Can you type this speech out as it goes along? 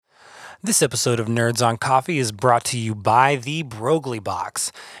This episode of Nerds on Coffee is brought to you by the Broglie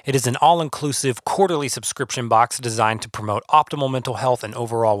Box. It is an all-inclusive quarterly subscription box designed to promote optimal mental health and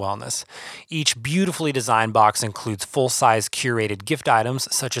overall wellness. Each beautifully designed box includes full-size curated gift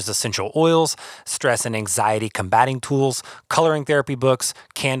items such as essential oils, stress and anxiety combating tools, coloring therapy books,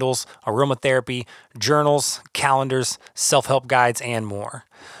 candles, aromatherapy, journals, calendars, self-help guides, and more.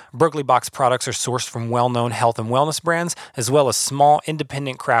 Broglie Box products are sourced from well-known health and wellness brands, as well as small,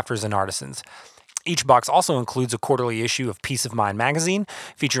 independent crafters and artisans. Each box also includes a quarterly issue of Peace of Mind magazine,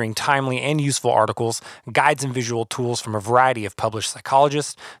 featuring timely and useful articles, guides, and visual tools from a variety of published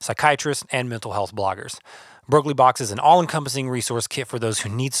psychologists, psychiatrists, and mental health bloggers. Broglie Box is an all-encompassing resource kit for those who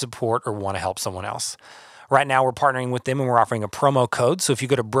need support or want to help someone else. Right now, we're partnering with them and we're offering a promo code. So if you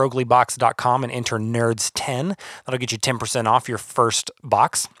go to brogliebox.com and enter NERDS10, that'll get you 10% off your first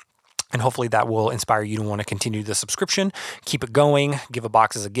box. And hopefully that will inspire you to want to continue the subscription, keep it going, give a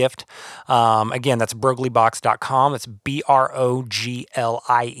box as a gift. Again, that's brogliebox.com. That's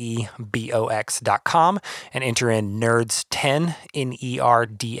BROGLIEBOX.com. And enter in NERDS10,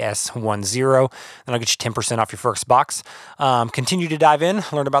 NERDS10. That'll get you 10% off your first box. Continue to dive in,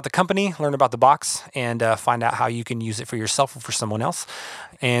 learn about the company, learn about the box, and find out how you can use it for yourself or for someone else.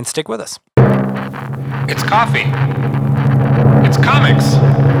 And stick with us. It's coffee. It's comics.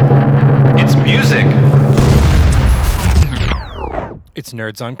 It's music. It's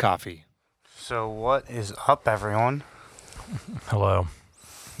Nerds on Coffee. So what is up, everyone? Hello.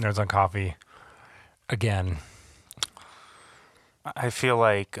 Nerds on Coffee. Again. I feel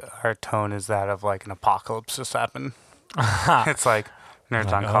like our tone is that of like an apocalypse just happened. It's like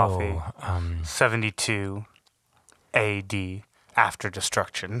Nerds on Coffee, 72 AD, after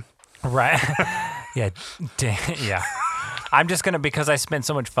destruction. Right. Yeah. Yeah. I'm just going to, because I spent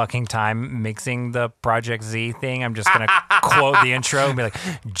so much fucking time mixing the Project Z thing, I'm just going to quote the intro and be like,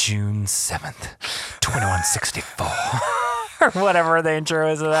 June 7th, 2164. Or whatever the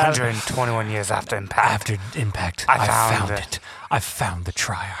intro is of that. 121 years after impact. After impact, I found it. I found the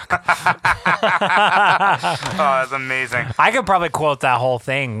Triarch. Oh, that's amazing. I could probably quote that whole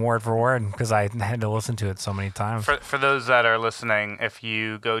thing word for word because I had to listen to it so many times. For those that are listening, if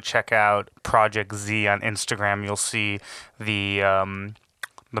you go check out Project Z on Instagram, you'll see the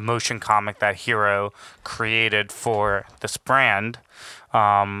motion comic that Hero created for this brand,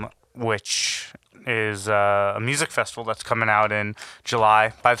 which is a music festival that's coming out in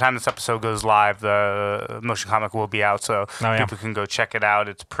July. By the time this episode goes live, the motion comic will be out, so people can go check it out.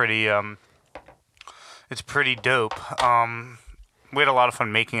 It's pretty dope. We had a lot of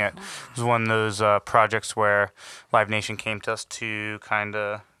fun making it. It was one of those projects where Live Nation came to us to kind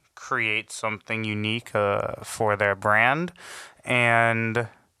of create something unique for their brand, and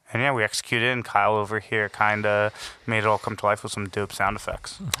yeah, we executed it, and Kyle over here kind of made it all come to life with some dope sound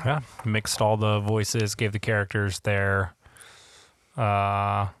effects. Yeah, mixed all the voices, gave the characters their,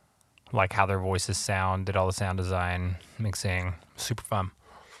 like how their voices sound, did all the sound design, mixing, super fun.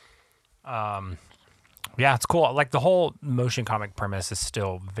 Yeah, it's cool. Like the whole motion comic premise is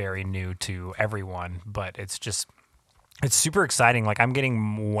still very new to everyone, but it's super exciting. Like I'm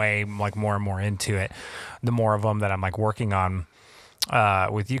getting way like more and more into it. The more of them that I'm like working on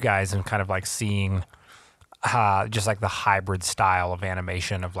with you guys and kind of like seeing just like the hybrid style of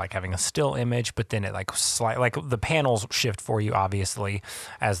animation of like having a still image, but then it like like the panels shift for you obviously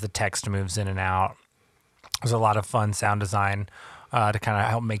as the text moves in and out. There's a lot of fun sound design to kind of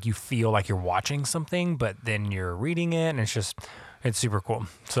help make you feel like you're watching something, but then you're reading it, and it's super cool.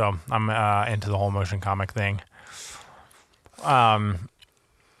 So I'm into the whole motion comic thing. I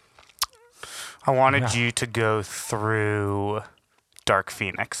wanted you to go through Dark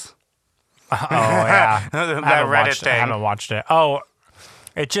Phoenix. Oh, yeah. That Reddit thing. I haven't watched it. Oh,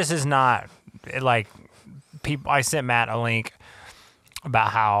 it just is not, like, people. I sent Matt a link about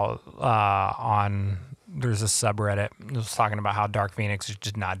how there's a subreddit that was talking about how Dark Phoenix just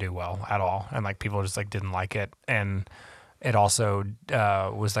did not do well at all. And, like, people just, like, didn't like it. And it also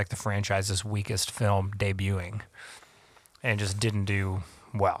was, like, the franchise's weakest film debuting. And just didn't do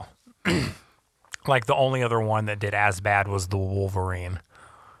well. Like the only other one that did as bad was the Wolverine.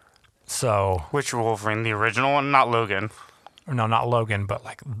 So which Wolverine? The original one, not Logan. No, not Logan, but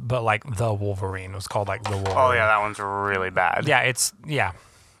like the Wolverine. It was called like the Wolverine. Oh yeah, that one's really bad. Yeah, yeah.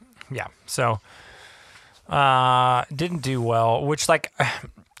 So didn't do well. Which like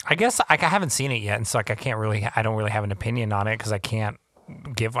I guess I haven't seen it yet, and so like I don't really have an opinion on it because I can't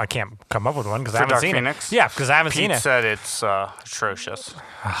come up with one because I haven't seen Phoenix? it. Yeah, because I haven't seen it. Pete said it's atrocious.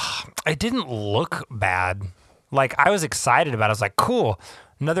 It didn't look bad. Like I was excited about it. I was like, cool,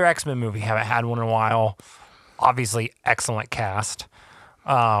 another X-Men movie. Haven't had one in a while. Obviously, excellent cast.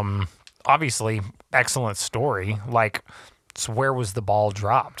 obviously excellent story. Like, so where was the ball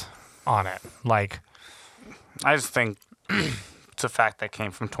dropped on it? Like, I just think it's a fact that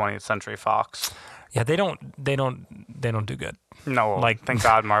came from 20th Century Fox. yeah, they don't do good. No, Like- thank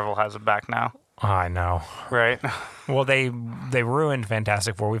God Marvel has it back now, I know. right? Well, they ruined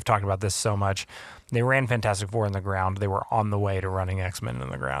Fantastic Four. We've talked about this so much. They ran Fantastic Four in the ground. They were on the way to running X-Men in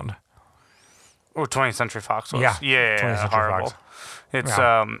the ground. Oh, 20th Century Fox was. Yeah, Yeah, 20th Century horrible. Fox. It's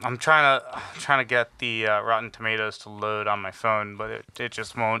Yeah. I'm trying to get the Rotten Tomatoes to load on my phone, but it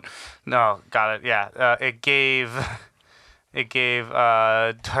just won't. No, got it. Yeah, it gave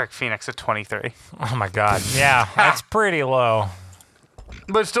Dark Phoenix a 23, Oh my God. Yeah, that's pretty low.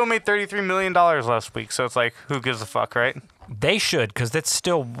 but it still made $33 million last week. So it's like, who gives a fuck, right? They should, because that's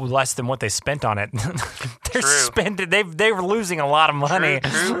still less than what they spent on it. True. They were losing a lot of money.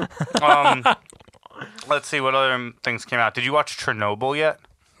 True. Let's see what other things came out. Did you watch Chernobyl yet?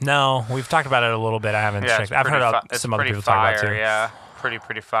 No, we've talked about it a little bit. I haven't Yeah, checked. I've heard it's some other pretty people talk about it fire. too. Yeah,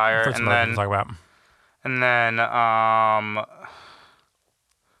 pretty fire. I've heard some other people talk about. And then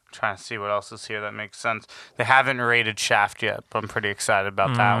trying to see what else is here that makes sense. They haven't rated Shaft yet, but I'm pretty excited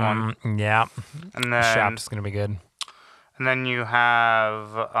about that one. Yeah, And then Shaft is gonna be good. and then you have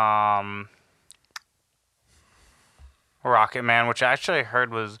Rocket Man, which I actually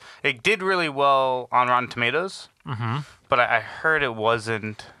heard it did really well on Rotten Tomatoes. Mm-hmm. But I heard it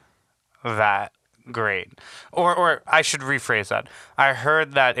wasn't that great. Or I should rephrase that. I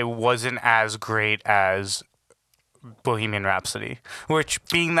heard that it wasn't as great as Bohemian Rhapsody, which,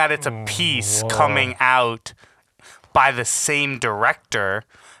 being that it's a piece coming out by the same director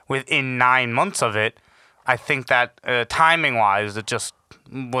within 9 months of it, I think that timing-wise, it just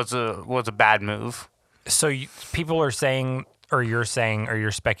was a bad move. So people are saying, or you're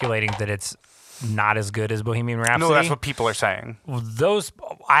speculating that it's not as good as Bohemian Rhapsody. No, that's what people are saying.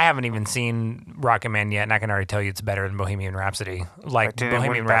 I haven't even seen Rocket Man yet, and I can already tell you it's better than Bohemian Rhapsody. Like, didn't it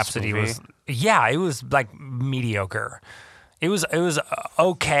Bohemian win Best Rhapsody Movie? it was like mediocre. It was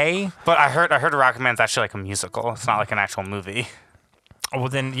okay. But I heard Rocket Man's actually like a musical. It's not like an actual movie. Well,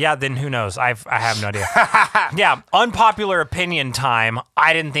 then who knows? I have no idea. Yeah, unpopular opinion time.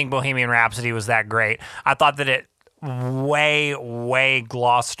 I didn't think Bohemian Rhapsody was that great. I thought that it way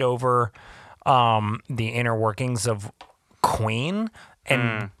glossed over the inner workings of Queen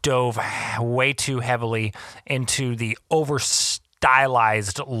and dove way too heavily into the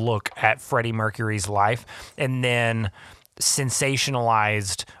over-stylized look at Freddie Mercury's life, and then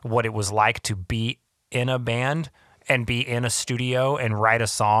sensationalized what it was like to be in a band and be in a studio and write a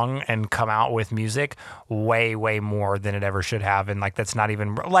song and come out with music way more than it ever should have. And like, that's not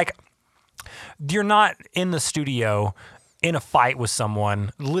even like, you're not in the studio in a fight with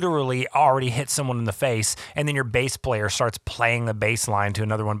someone, literally already hit someone in the face, and then your bass player starts playing the bass line to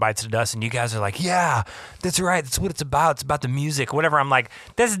Another One Bites the Dust, and you guys are like, yeah, that's right, that's what it's about the music, whatever. I'm like,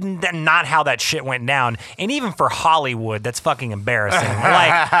 that's not how that shit went down. And even for Hollywood, that's fucking embarrassing.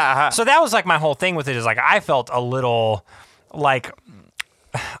 Like, so that was like my whole thing with it, is like, I felt a little like,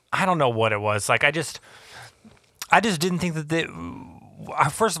 I don't know what it was. Like, I just didn't think that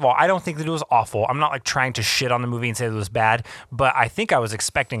first of all, I don't think that it was awful. I'm not like trying to shit on the movie and say that it was bad, but I think I was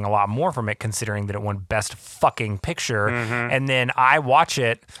expecting a lot more from it, considering that it won Best Fucking Picture. And then I watch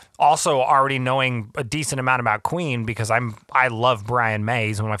it also already knowing a decent amount about Queen, because I love Brian May.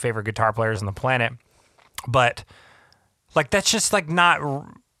 He's one of my favorite guitar players on the planet. But like, that's just like not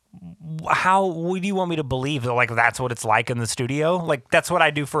how would you want me to believe that like that's what it's like in the studio? Like, that's what I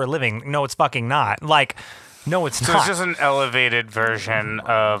do for a living. No, it's fucking not. Like, no, it's So not. it's just an elevated version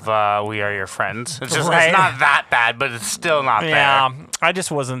of We Are Your Friends. It's just Right. it's not that bad, but it's still not Yeah, there. I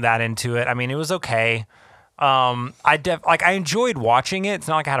just wasn't that into it. I mean, it was okay. I enjoyed watching it. It's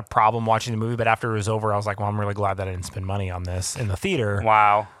not like I had a problem watching the movie, but after it was over, I was like, well, I'm really glad that I didn't spend money on this in the theater.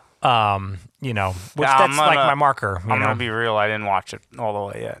 Wow. You know, which Yeah, that's like my marker. You I'm know, gonna be real. I didn't watch it all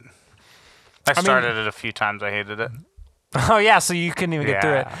the way yet. I started it a few times. I hated it. oh yeah, so you couldn't even get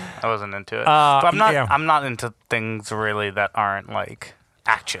through it. I wasn't into it. But I'm not. yeah. I'm not into things really that aren't like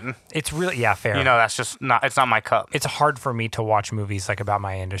action. It's really fair. You know, that's just not. It's not my cup. It's hard for me to watch movies like about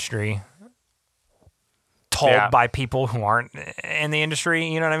my industry told Yeah. by people who aren't in the industry.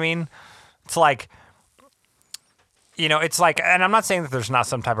 You know what I mean? It's like, you know, it's like, and I'm not saying that there's not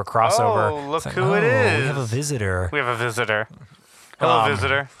some type of crossover. Oh, look It's like, who it is. We have a visitor. We have a visitor. Hello,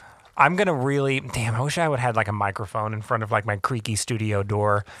 visitor. I'm gonna damn, I wish I would have had like a microphone in front of like my creaky studio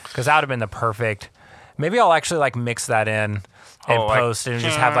door, because that would have been the perfect. Maybe I'll actually like mix that in and Oh, like, post and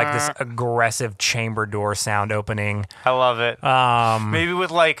just have like this aggressive chamber door sound opening. I love it. Maybe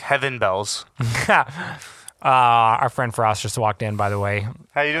with like heaven bells. Our friend Frost just walked in, by the way.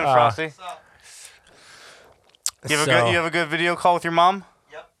 How you doing, Frosty? You have a good video call with your mom?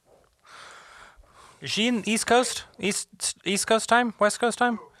 Yep. Is she in East Coast? East Coast time? West Coast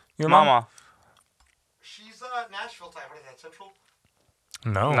time? Your Mama. She's Nashville time. What is that, Central?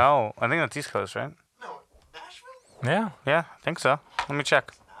 No. No, I think that's East Coast, right? No, Nashville? Yeah. Yeah, I think so. Let me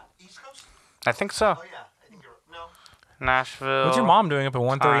check. East Coast? I think so. Oh, yeah. I think you're... No. Nashville. What's your mom doing up at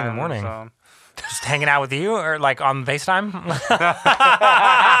 1:30 in the time morning? zone. Just hanging out with you, or like on FaceTime?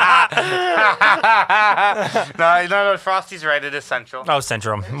 No, Frosty's right. It is Central. Oh,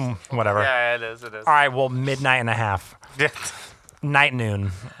 Central. Whatever. Yeah, it is. All right. Well, midnight and a half. Night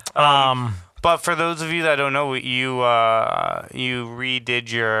noon. But for those of you that don't know, you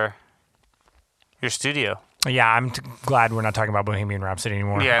redid your studio. Yeah, I'm glad we're not talking about Bohemian Rhapsody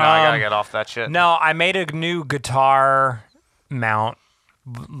anymore. Yeah, no, I gotta get off that shit. No, I made a new guitar mount,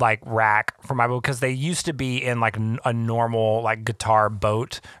 like rack for my boat, because they used to be in like a normal like guitar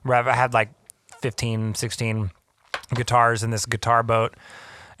boat. Where I had like 15, 16 guitars in this guitar boat,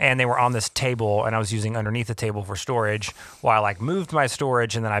 and they were on this table, and I was using underneath the table for storage. While I like moved my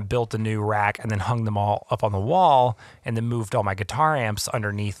storage, and then I built a new rack, and then hung them all up on the wall, and then moved all my guitar amps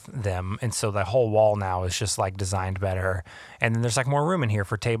underneath them, and so the whole wall now is just like designed better. And then there's like more room in here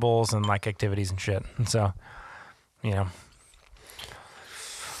for tables and like activities and shit. And so, you know.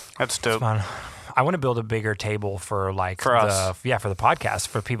 That's dope. Fun. I want to build a bigger table for like For us. for the podcast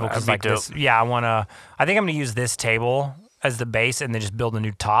for people, because That'd be like this. Yeah, I think I'm gonna use this table as the base, and then just build a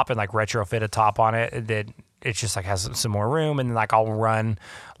new top and like retrofit a top on it that it just like has some more room, and then like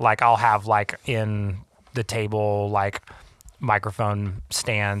I'll have like in the table like microphone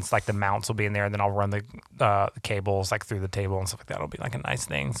stands, like the mounts will be in there, and then I'll run the cables like through the table and stuff like that. It'll be like a nice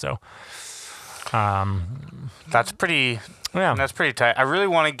thing. So. That's pretty. Yeah. That's pretty tight. I really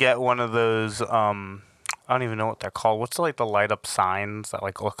want to get one of those. I don't even know what they're called. What's the light up signs that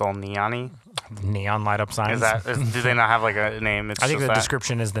like look all neon-y? Neon light up signs. Do they not have like a name? It's I think just the that?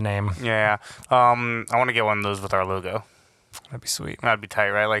 description is the name. Yeah. I want to get one of those with our logo. That'd be sweet. That'd be tight,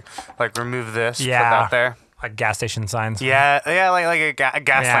 right? Like remove this. Yeah. Put that there. Like gas station signs. Yeah. Like a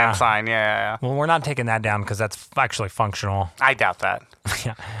gas Yeah. lamp sign. Yeah. Well, we're not taking that down because that's actually functional. I doubt that.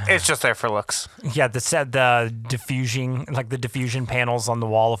 Yeah. It's just there for looks. Yeah, the diffusion panels on the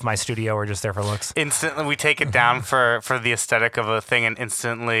wall of my studio are just there for looks. Instantly, we take it down for the aesthetic of a thing, and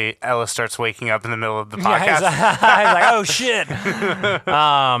instantly Ellis starts waking up in the middle of the podcast. Yeah, he's like, oh shit.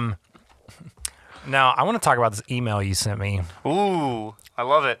 Now I want to talk about this email you sent me. Ooh, I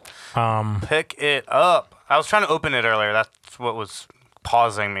love it. Pick it up. I was trying to open it earlier. That's what was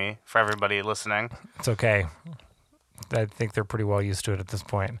pausing me for everybody listening. It's okay. I think they're pretty well used to it at this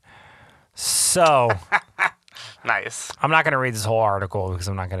point. So Nice. I'm not going to read this whole article because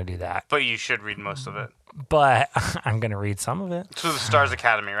I'm not going to do that. But you should read most of it. But I'm going to read some of it. So the Stars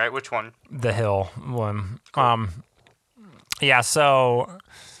Academy, right? Which one? The Hill one. Cool.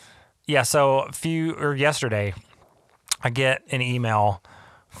 Yesterday, I get an email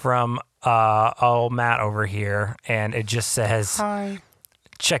from Matt over here, and it just says, Hi.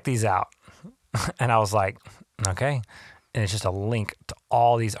 check these out. And I was like, okay. And it's just a link to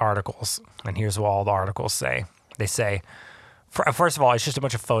all these articles. And here's what all the articles say. They say, first of all, it's just a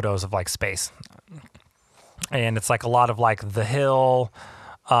bunch of photos of like space. And it's like a lot of like The Hill,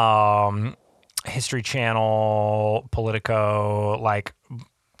 History Channel, Politico, like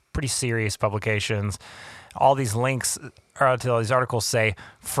pretty serious publications. All these links to all these articles say,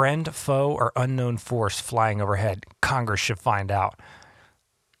 friend, foe, or unknown force flying overhead. Congress should find out.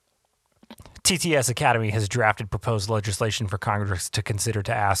 TTS Academy has drafted proposed legislation for Congress to consider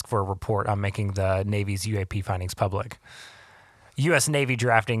to ask for a report on making the Navy's UAP findings public. U.S. Navy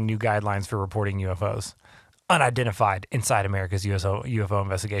drafting new guidelines for reporting UFOs. Unidentified inside America's UFO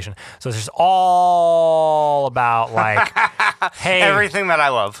investigation. So it's just all about like, hey, Everything that I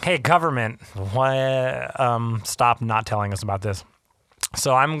love. hey, government, stop not telling us about this.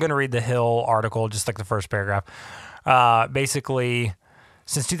 So I'm going to read the Hill article, just like the first paragraph. Basically,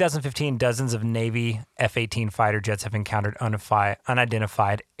 since 2015, dozens of Navy F-18 fighter jets have encountered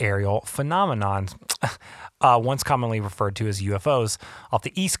unidentified aerial phenomenon, once commonly referred to as UFOs, off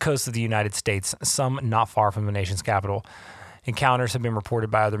the east coast of the United States, some not far from the nation's capital. Encounters have been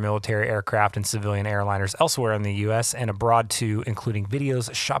reported by other military aircraft and civilian airliners elsewhere in the U.S. and abroad too, including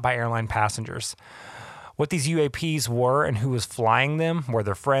videos shot by airline passengers. What these UAPs were and who was flying them,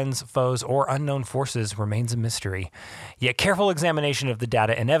 whether friends, foes, or unknown forces, remains a mystery. Yet careful examination of the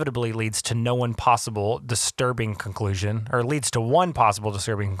data inevitably leads to one possible disturbing conclusion. A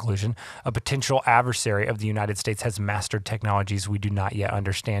potential adversary of the United States has mastered technologies we do not yet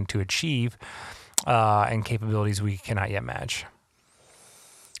understand to achieve and capabilities we cannot yet match.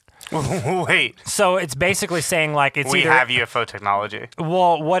 Wait, So it's basically saying like it's we either have UFO technology.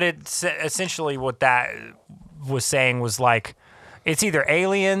 well, what it essentially what that was saying was like it's either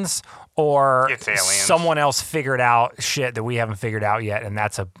aliens or It's aliens. someone else figured out shit that we haven't figured out yet, and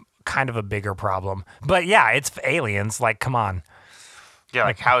that's a kind of a bigger problem. But yeah, it's aliens. Like, come on. Yeah,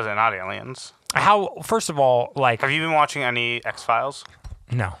 like how is it not aliens? How? First of all, like Have you been watching any X-Files?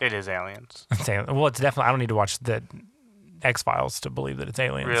 no. It is aliens. It's well, it's definitely. I don't need to watch the X-Files to believe that it's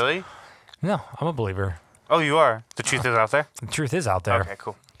aliens. Really? No, I'm a believer. Oh, you are. The truth is out there. The truth is out there. Okay,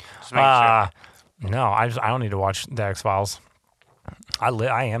 cool. Just making sure. No, I don't need to watch the X-Files.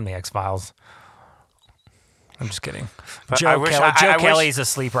 I am the X-Files. I'm just kidding. But Joe I wish- Kelly, I- Joe I wish- Kelly's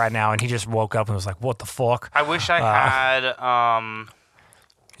asleep right now, and he just woke up and was like, "What the fuck?" I wish I had.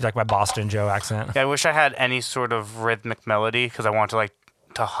 He's like my Boston Joe accent. Yeah, I wish I had any sort of rhythmic melody because I want to like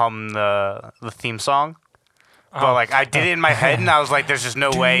to hum the theme song. But like I did it in my head, and I was like, "There's just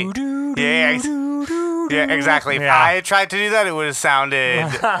no way." Yeah, yeah, exactly. If Yeah. I had tried to do that, it would have sounded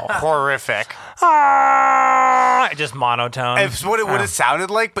horrific. Just monotone. It's what it would have sounded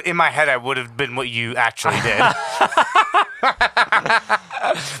like, but in my head, I would have been what you actually did.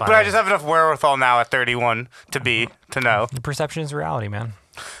 But I just have enough wherewithal now at 31 to know. The perception is reality, man.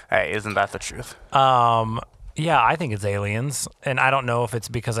 Hey, isn't that the truth? Yeah, I think it's aliens, and I don't know if it's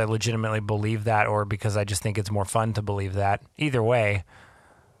because I legitimately believe that or because I just think it's more fun to believe that. Either way,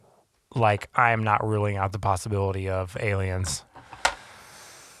 like I am not ruling out the possibility of aliens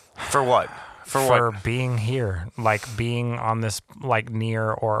For what? for being here, like being on this, like near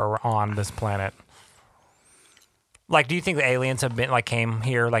or on this planet. Like, do you think the aliens have been like came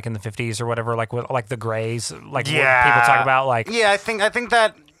here like in the 50s or whatever, like with like the Greys, like what people talk about, like Yeah, I think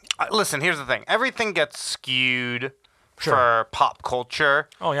that. Listen, here's the thing. Everything gets skewed for pop culture.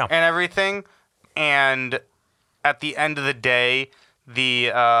 Oh, yeah. And everything, and at the end of the day,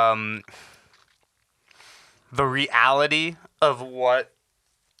 the reality of what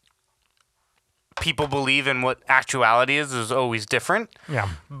people believe and what actuality is always different. yeah,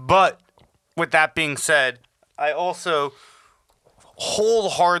 But with that being said, I also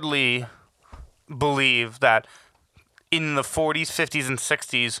wholeheartedly believe that in the 40s, 50s, and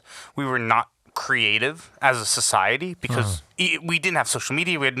 60s, we were not creative as a society because we didn't have social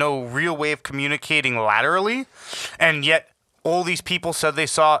media. We had no real way of communicating laterally. And yet all these people said they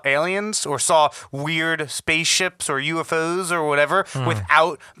saw aliens or saw weird spaceships or UFOs or whatever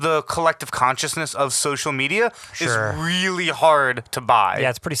without the collective consciousness of social media Sure. is really hard to buy. yeah,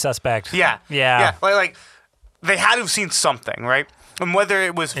 it's pretty suspect. Yeah. yeah. Like they had to have seen something, right? And whether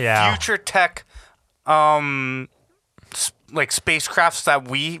it was Yeah. future tech, like spacecrafts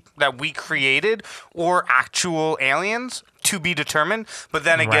that we created or actual aliens to be determined. But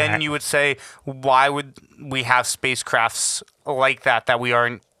then again, Right. you would say, why would we have spacecrafts like that we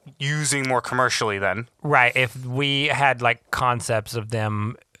aren't using more commercially then? Right. If we had like concepts of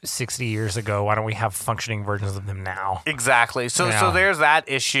them 60 years ago, why don't we have functioning versions of them now? Exactly. So Yeah. there's that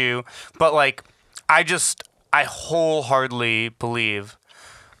issue. But like, I wholeheartedly believe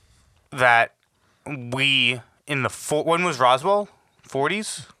that we in the when was Roswell?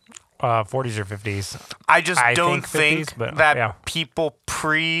 40s? 40s or 50s. I just I don't think 50s, think but, that yeah. people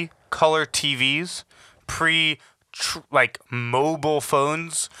pre-color TVs, like mobile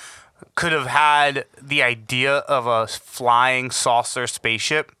phones, could have had the idea of a flying saucer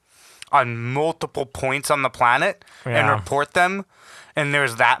spaceship on multiple points on the planet and Yeah. report them. And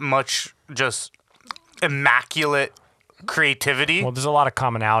there's that much just immaculate creativity. Well, there's a lot of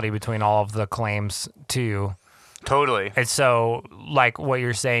commonality between all of the claims too. Totally. And so, like, what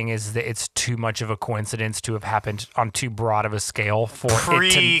you're saying is that it's too much of a coincidence to have happened on too broad of a scale for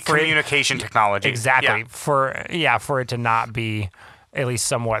Pre-communication technology. Exactly. Yeah. For it to not be at least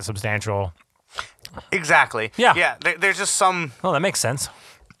somewhat Exactly. Yeah. Yeah. There's just some. Well, that makes sense.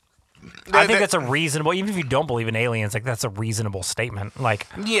 I think that's a reasonable, even if you don't believe in aliens, like that's a reasonable statement. Like,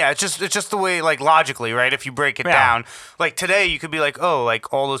 Yeah, it's just the way, like, logically, right? If you break it Yeah. down, like today, you could be like, oh,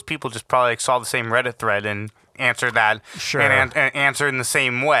 like all those people just probably like, saw the same Reddit thread and answered that, Sure. and answered in the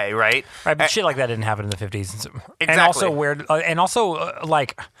same way, right? right, but shit like that didn't happen in the 50s. And Exactly. also weird, and also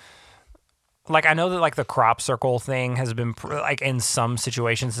like I know that like the crop circle thing has been like in some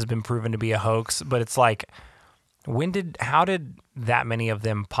situations has been proven to be a hoax, but it's like, how did that many of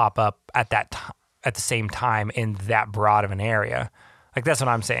them pop up at at the same time in that broad of an area? Like that's what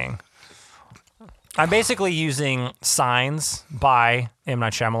I'm saying. I'm basically using Signs by M.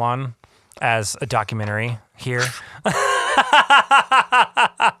 Night Shyamalan as a documentary here.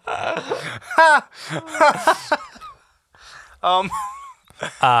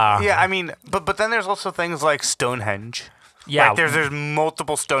 Yeah, I mean, but then there's also things like Stonehenge. Yeah. Right? There's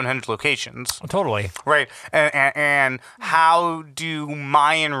multiple Stonehenge locations. Totally. Right. And how do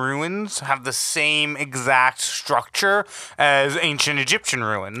Mayan ruins have the same exact structure as ancient Egyptian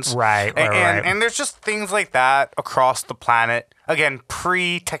ruins? Right. And there's just things like that across the planet. Again,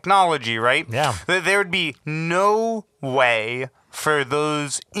 pre-technology, right? Yeah. There would be no way for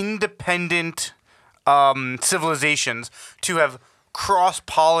those independent civilizations to have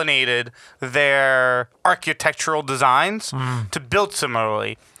cross-pollinated their architectural designs to build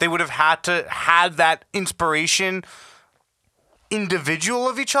similarly. They would have had to have that inspiration individual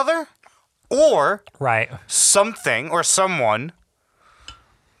of each other, or Right. something or someone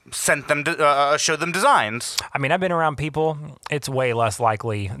sent them to show them designs. I mean, I've been around people. It's way less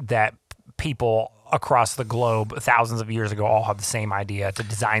likely that people across the globe thousands of years ago all had the same idea to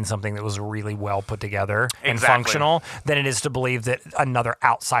design something that was really well put together and Exactly. functional than it is to believe that another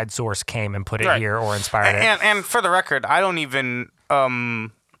outside source came and put it Right. here or inspired it. And for the record, I don't even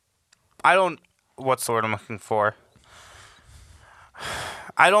what's the word I'm looking for?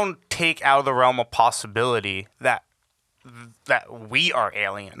 I don't take out of the realm of possibility that we are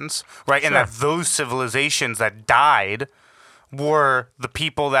aliens, right? And Sure. that those civilizations that died were the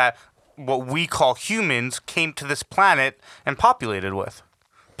people that what we call humans came to this planet and populated with.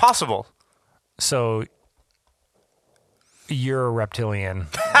 Possible. So you're a reptilian.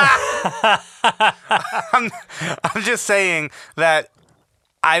 I'm just saying that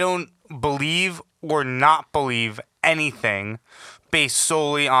I don't believe or not believe anything based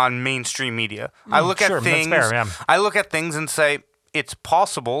solely on mainstream media. I look sure, at that's things. fair, yeah. I look at things and say it's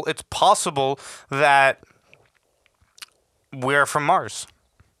possible. It's possible that we're from Mars.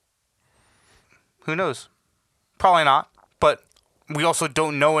 Who knows? Probably not. But we also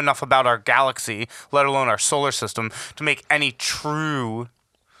don't know enough about our galaxy, let alone our solar system, to make any true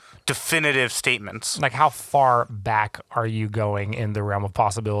definitive statements. Like, how far back are you going in the realm of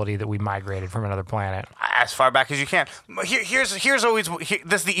possibility that we migrated from another planet? As far back as you can. Here's always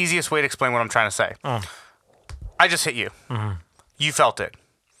this is the easiest way to explain what I'm trying to say. I just hit you. You felt it.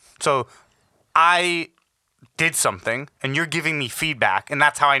 So I did something, and you're giving me feedback, and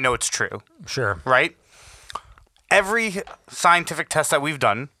that's how I know it's true. Sure. Right? Every scientific test that we've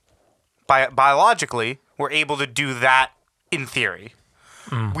done, biologically, we're able to do that in theory.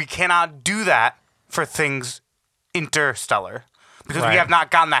 We cannot do that for things interstellar because Right. we have not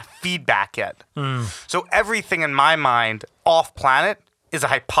gotten that feedback yet. So everything in my mind off planet is a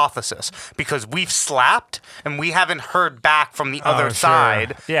hypothesis because we've slapped and we haven't heard back from the other sure.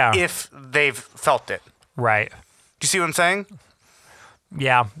 side Yeah. if they've felt it. Right. Do you see what I'm saying?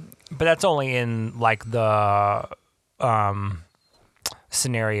 Yeah, but that's only in like the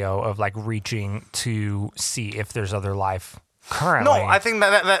scenario of like reaching to see if there's other life currently. No, I think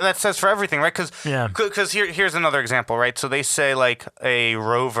that says for everything, right? Yeah. Because here's another example, right? So they say like a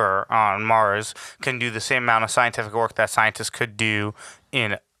rover on Mars can do the same amount of scientific work that scientists could do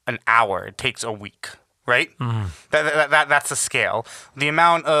in an hour. It takes a week, right? That's the scale. The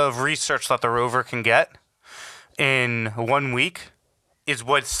amount of research that the rover can get in 1 week is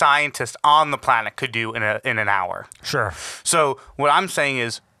what scientists on the planet could do in an hour. Sure. So what I'm saying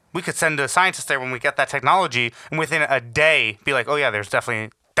is we could send a scientist there when we get that technology and within a day be like, oh yeah, there's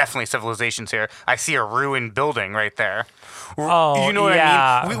definitely civilizations here. I see a ruined building right there. Oh, you know what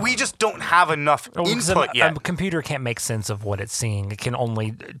yeah. I mean? We just don't have enough Because input yet. A computer can't make sense of what it's seeing. It can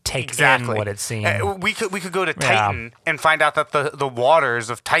only take Exactly. in what it's seeing. We could go to Yeah. Titan and find out that the waters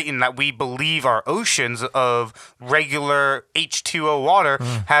of Titan that we believe are oceans of regular H2O water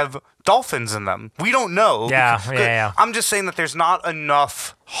have dolphins in them. We don't know. Yeah, because- yeah. I'm just saying that there's not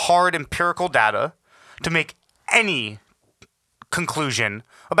enough hard empirical data to make any conclusion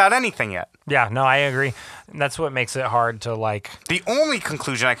about anything yet. Yeah, no, I agree. That's what makes it hard to like. The only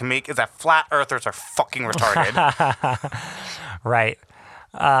conclusion I can make is that flat earthers are fucking retarded. Right.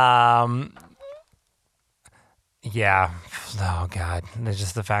 Yeah. Oh God. It's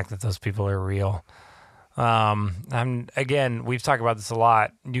just the fact that those people are real. Again, we've talked about this a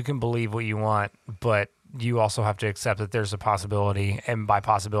lot. You can believe what you want, but you also have to accept that there's a possibility, and by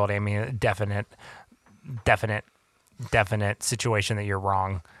possibility, I mean a definite situation that you're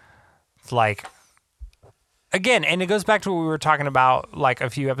wrong. It's like, again, and it goes back to what we were talking about like a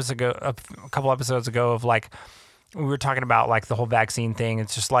couple episodes ago of like, we were talking about like the whole vaccine thing.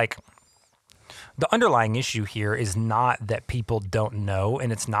 It's just like, the underlying issue here is not that people don't know,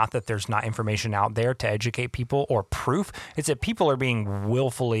 and it's not that there's not information out there to educate people or proof. It's that people are being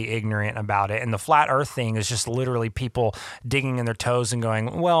willfully ignorant about it. And the flat earth thing is just literally people digging in their toes and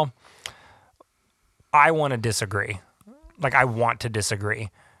going, well, I want to disagree. Like, I want to disagree.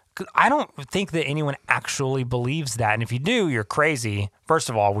 'Cause I don't think that anyone actually believes that. And if you do, you're crazy, first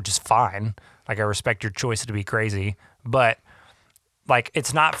of all, which is fine. Like, I respect your choice to be crazy. But, like,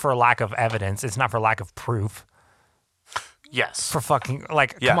 it's not for lack of evidence. It's not for lack of proof. Yes. For fucking,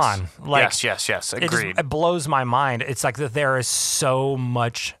 like, Yes. come on. Like, Yes. Agreed. it blows my mind. It's like that there is so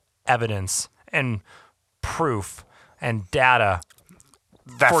much evidence and proof and data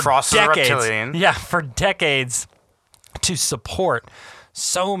that for Frost is a decades. reptilian. Yeah, for decades to support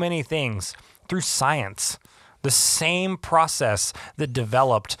so many things through science. The same process that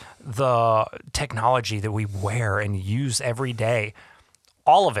developed the technology that we wear and use every day,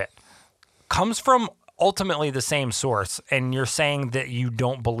 all of it comes from ultimately the same source. And you're saying that you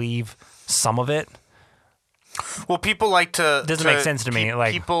don't believe some of it? Well, people like to... Doesn't make sense to me,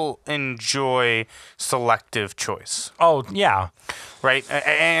 like- people enjoy selective choice. Oh, yeah. Right,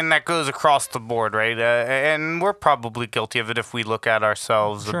 and that goes across the board, right? And we're probably guilty of it if we look at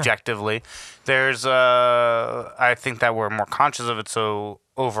ourselves objectively. There's, I think that we're more conscious of it, so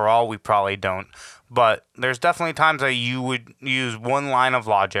overall we probably don't. But there's definitely times that you would use one line of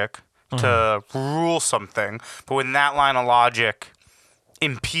logic to rule something, but when that line of logic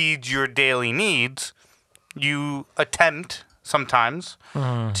impedes your daily needs, you attempt sometimes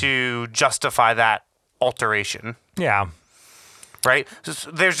to justify that alteration. Yeah, Right?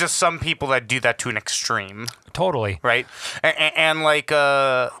 There's just some people that do that to an extreme, totally. right? And like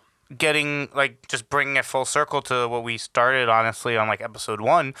getting like just bringing it full circle to what we started honestly on like episode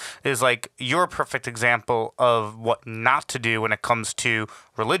 1 is like you're a perfect example of what not to do when it comes to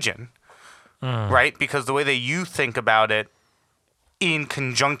religion, right? Because the way that you think about it in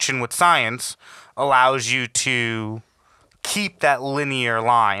conjunction with science allows you to keep that linear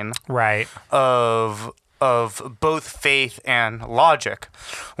line Right. of both faith and logic,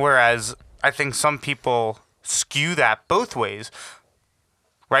 whereas I think some people skew that both ways,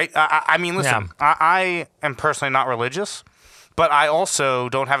 right? I mean, listen, I am personally not religious, but I also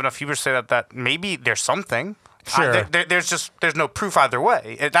don't have enough hubris to say that maybe there's something. Sure. There's no proof either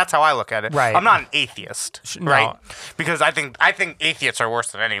way. That's how I look at it. Right. I'm not an atheist, No. right? Because I think atheists are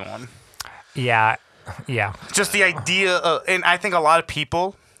worse than anyone. Yeah. Yeah. Just the idea of, and I think a lot of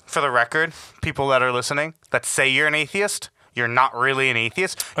people, for the record, people that are listening that say you're an atheist, you're not really an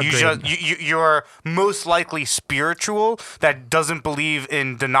atheist. Agreed. You're most likely spiritual that doesn't believe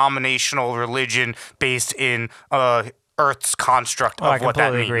in denominational religion based in Earth's construct Oh, I of what that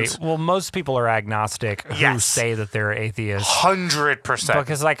completely means. agree. Well, most people are agnostic who Yes. say that they're atheists 100%.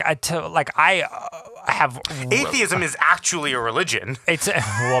 because, like, I have Atheism is actually a religion. It's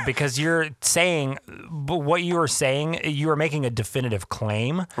well because you're saying, but what you are saying, you are making a definitive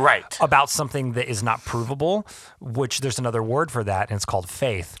claim, Right. about something that is not provable. Which there's another word for that, and it's called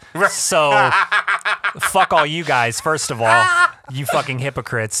faith. Right. So, fuck all you guys. First of all, you fucking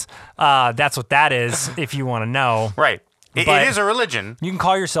hypocrites. That's what that is. If you want to know, Right. It But- is a religion. you can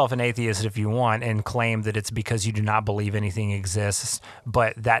call yourself an atheist if you want and claim that it's because you do not believe anything exists,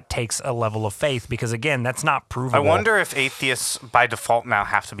 but that takes a level of faith because, again, that's not I provable. wonder if atheists by default now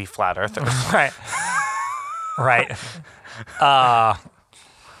have to be flat earthers. Right. Right.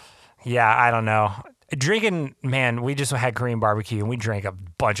 Yeah, I don't know. Drinking, man, we just had Korean barbecue and we drank a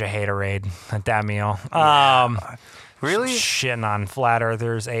bunch of haterade at that meal. Really? Shitting on flat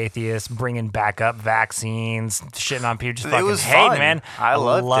earthers, atheists, bringing back up vaccines, shitting on people, just It fucking was hating, fun. man. I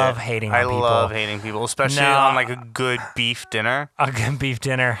loved love it. hating on I people. love hating people, especially No. on like a good beef dinner A good beef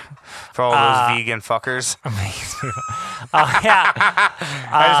dinner. for all those vegan fuckers. Oh, yeah.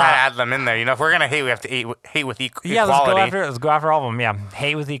 I just had to add them in there. You know, if we're gonna hate, we have to hate with Yeah, equality. let's go after all of them. Yeah,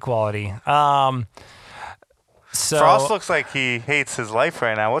 hate with equality. So Frost looks like he hates his life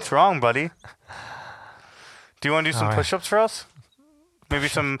right now. What's wrong, buddy? Do you want to do some All right. push-ups for us? Maybe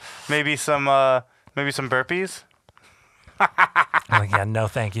some burpees. oh, yeah, no,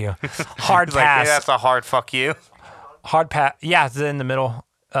 thank you. Hard He's like, pass. yeah, that's a hard fuck you. Hard pass. Yeah, it's in the middle.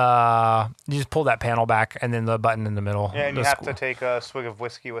 You just pull that panel back, and then the button in the middle. Yeah, and you The have squ- to take a swig of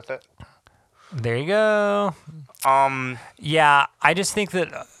whiskey with it. There you go. Yeah, I just think that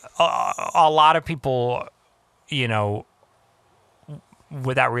a lot of people, you know,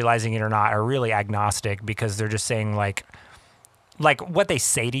 without realizing it or not, are really agnostic because they're just saying like what they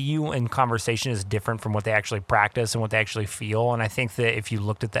say to you in conversation is different from what they actually practice and what they actually feel. And I think that if you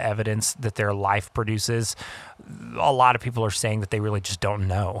looked at the evidence that their life produces, a lot of people are saying that they really just don't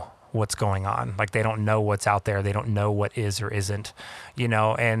know what's going on. Like they don't know what's out there. They don't know what is or isn't, you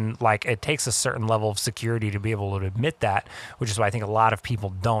know, and like it takes a certain level of security to be able to admit that, which is why I think a lot of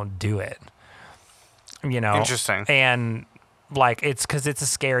people don't do it, you know. Interesting. And Like, it's because it's a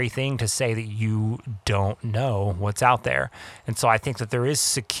scary thing to say that you don't know what's out there. And so I think that there is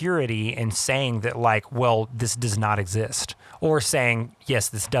security in saying that, like, well, this does not exist, or saying, yes,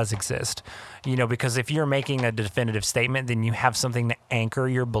 this does exist. You know, because if you're making a definitive statement, then you have something to anchor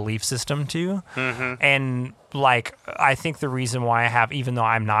your belief system to. And, like, I think the reason why I have, even though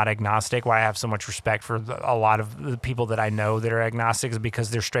I'm not agnostic, why I have so much respect for a lot of the people that I know that are agnostic is because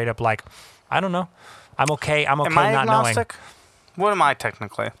they're straight up like, I don't know. I'm okay Am I not knowing. agnostic? What am I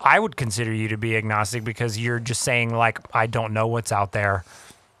technically? I would consider you to be agnostic because you're just saying, like, I don't know what's out there.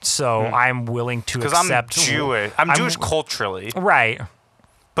 So I'm willing to Because accept. I'm Jewish. I'm Jewish culturally, Right.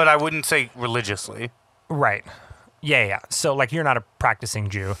 but I wouldn't say religiously. Right. Yeah. So, like, you're not a practicing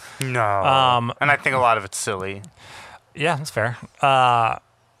Jew. No. And I think a lot of it's silly. Yeah, that's fair. But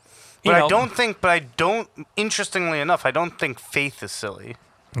I don't, interestingly enough, I don't think faith is silly.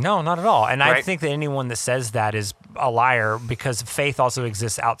 No, not at all. And I Right. think that anyone that says that is a liar because faith also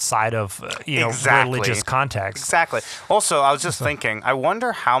exists outside of, Exactly. religious context. Exactly. Also, I was just thinking, I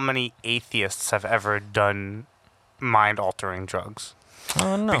wonder how many atheists have ever done mind-altering drugs.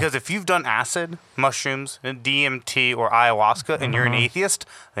 Oh, no. Because if you've done acid, mushrooms, DMT, or ayahuasca, and you're an atheist,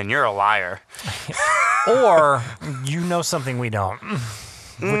 then you're a liar. Or you know something we don't,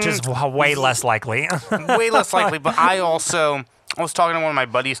 which is way less likely. Way less likely, but I was talking to one of my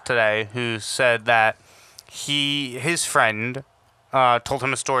buddies today who said that his friend told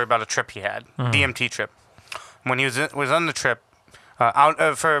him a story about a trip he had, DMT trip. When he was on the trip,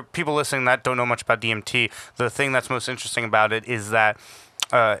 for people listening that don't know much about DMT, the thing that's most interesting about it is that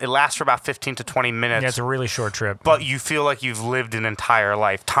it lasts for about 15 to 20 minutes. Yeah, it's a really short trip. But you feel like you've lived an entire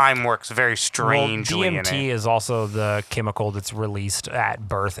life. Time works very strangely in it. DMT is also the chemical that's released at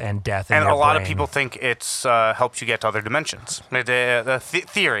birth and death in And your a lot of brain. people think it's helps you get to other dimensions. The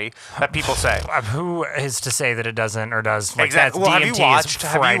theory that people say. Who is to say that it doesn't or does? Like, Exactly. That's Well, DMT have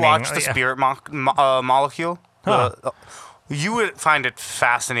you watched the Yeah. Spirit Molecule? Huh. You would find it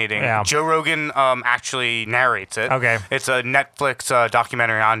fascinating. Yeah. Joe Rogan actually narrates it. Okay. It's a Netflix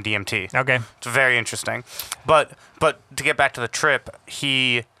documentary on DMT. Okay. It's very interesting. But to get back to the trip,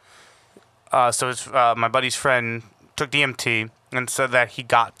 my buddy's friend took DMT and said that he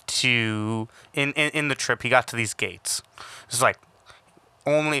got to in the trip he got to these gates. It's like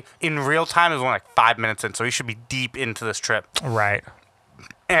only in real time it was only like 5 minutes in, so he should be deep into this trip. Right.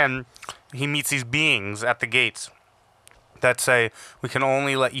 And he meets these beings at the gates that say, we can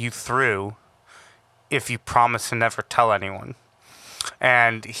only let you through if you promise to never tell anyone.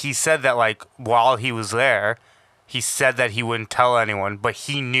 And he said that, like, while he was there, he said that he wouldn't tell anyone, but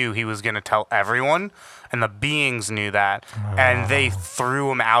he knew he was going to tell everyone, and the beings knew that, and they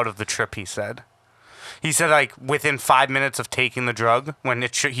threw him out of the trip, he said. He said, like, within 5 minutes of taking the drug, when he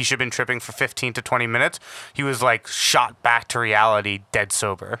should have been tripping for 15 to 20 minutes, he was, like, shot back to reality, dead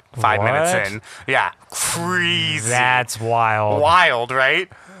sober, 5 minutes What? in. Yeah, crazy. That's wild. Wild, right?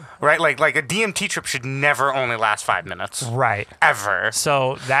 Right? Like a DMT trip should never only last 5 minutes. Right. Ever.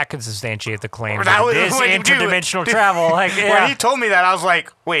 So that could substantiate the claim That that was- it is when you do it- interdimensional travel. Like, When yeah. he told me that, I was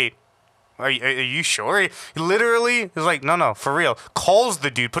like, wait. Are you sure? He literally was like, no, for real. Calls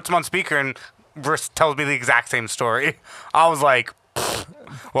the dude, puts him on speaker, and tells me the exact same story. I was like,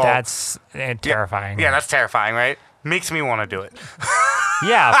 well, That's terrifying. yeah, that's terrifying, right? Makes me want to do it.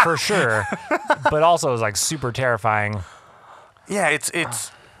 Yeah, for sure. But also it's like super terrifying. Yeah,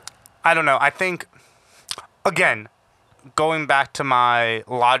 it's I don't know. I think, again, going back to my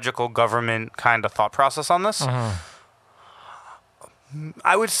logical government kind of thought process on this,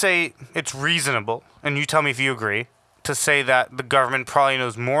 I would say it's reasonable, and you tell me if you agree, to say that the government probably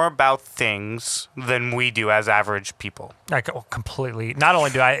knows more about things than we do as average people. Like, completely. Not only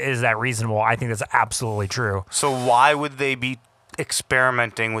is that reasonable, I think that's absolutely true. So why would they be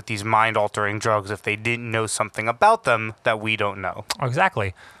experimenting with these mind-altering drugs if they didn't know something about them that we don't know?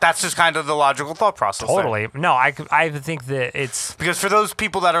 Exactly. That's just kind of the logical thought process there. Totally. No, I think that it's... Because for those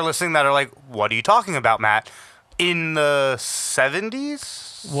people that are listening that are like, what are you talking about, Matt? In the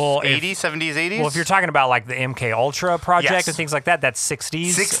 70s? Well, 80s, 70s, 80s? Well, if you're talking about like the MK Ultra project Yes. and things like that, that's 60s.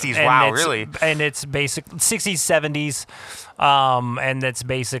 60s, and wow, it's- really? And it's basic 60s, 70s, and that's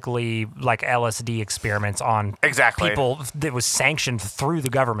basically like LSD experiments on Exactly. people that was sanctioned through the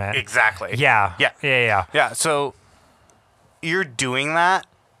government. Exactly. Yeah. Yeah. Yeah. Yeah, so you're doing that,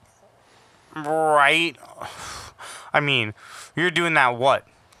 right? I mean, you're doing that, what,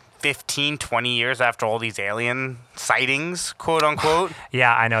 15, 20 years after all these alien sightings, quote unquote?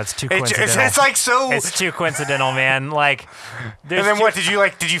 Yeah, I know. It's too coincidental. It's like so... It's too coincidental, man. Like, and then what, did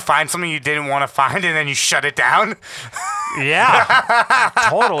you find something you didn't want to find and then you shut it down? Yeah,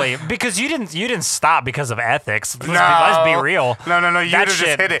 totally. Because you didn't stop because of ethics. Let's be real. No. You That just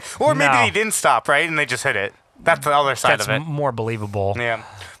shit- hit it, or maybe no. they didn't stop, right? And they just hit it. That's the other side That's of it. more believable. Yeah,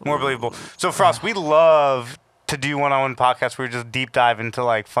 more believable. So Frost, we love to do one-on-one podcasts where we just deep dive into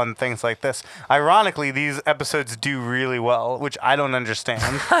like fun things like this. Ironically, these episodes do really well, which I don't understand.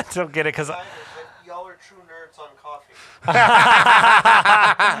 I don't get it because But y'all are true nerds on coffee.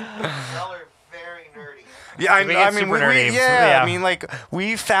 Y'all are very nerdy. Yeah, We get super nerdy. Yeah. I mean, like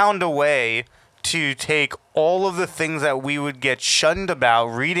we found a way to take all of the things that we would get shunned about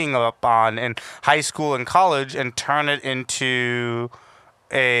reading up on in high school and college and turn it into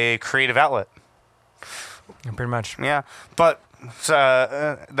a creative outlet. pretty much. Yeah, but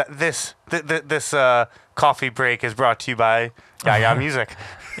this coffee break is brought to you by Yaya Music.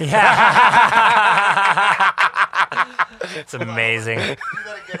 It's amazing. Do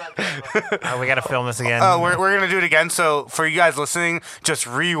that again on camera. We got to film this again. We're going to do it again. So for you guys listening, just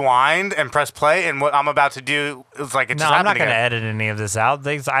rewind and press play. And what I'm about to do is like it no, just I'm happened not going to again. edit any of this out.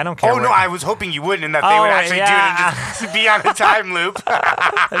 I don't care. Oh, no, I was hoping you wouldn't and that they would actually do it and just be on a time loop.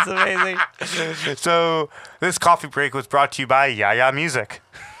 That's amazing. So this coffee break was brought to you by Yaya Music.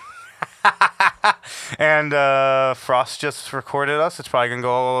 And Frost just recorded us. It's probably going to go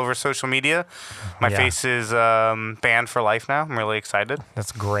all over social media. My Yeah. face is banned for life now. I'm really excited.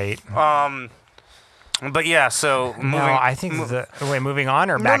 That's great. But yeah, so moving. No, I think moving on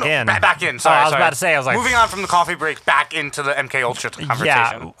or back in? Back in. Sorry, I was sorry. about to say. I was like, moving on from the coffee break back into the MK Ultra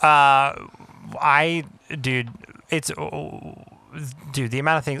conversation. Yeah. The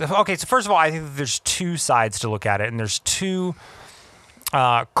amount of things. Okay, so first of all, I think that there's two sides to look at it, and there's two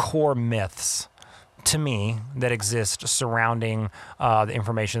core myths to me that exist surrounding the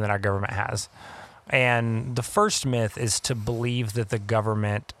information that our government has. And the first myth is to believe that the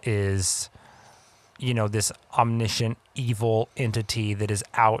government is, this omniscient evil entity that is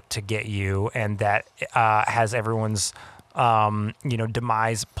out to get you and that has everyone's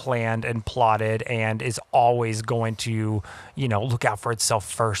demise planned and plotted and is always going to, look out for itself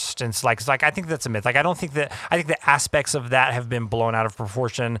first. And it's like I think that's a myth. Like I think that aspects of that have been blown out of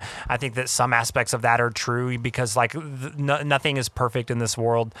proportion. I think that some aspects of that are true because nothing is perfect in this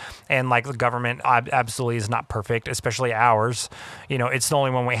world, and like the government absolutely is not perfect, especially ours. It's the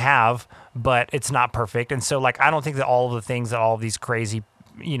only one we have, but it's not perfect. And so like I don't think that all of the things that all of these crazy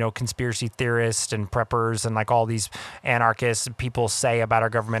conspiracy theorists and preppers and like all these anarchists people say about our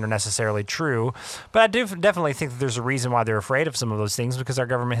government are necessarily true. But I do definitely think that there's a reason why they're afraid of some of those things because our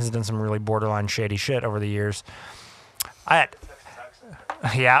government has done some really borderline shady shit over the years. I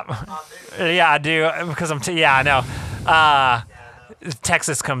do because I know.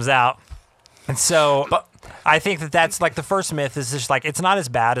 Texas comes out. And so I think that's like the first myth is just like it's not as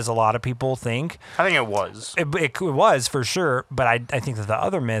bad as a lot of people think. I think it was. It was for sure, but I think that the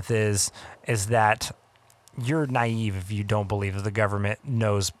other myth is that you're naive if you don't believe that the government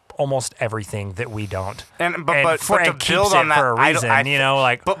knows almost everything that we don't. But to keeps build on it that, for a reason,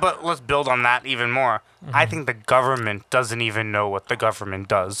 But let's build on that even more. Mm-hmm. I think the government doesn't even know what the government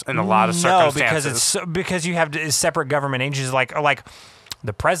does in a lot of circumstances. No, because you have separate government agencies like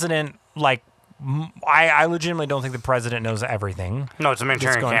the president. Like I legitimately don't think the president knows everything. No, it's a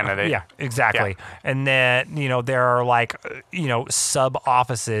Manchurian candidate. Yeah, exactly. Yeah. And then, there are like, sub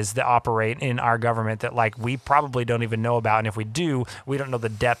offices that operate in our government that like we probably don't even know about. And if we do, we don't know the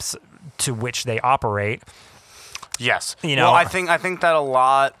depths to which they operate. Yes. Well, I think that a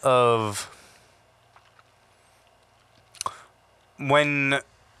lot of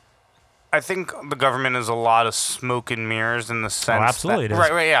I think the government is a lot of smoke and mirrors in the sense absolutely that, it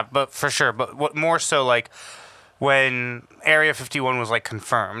is. right, yeah, but for sure. But what more so like when Area 51 was like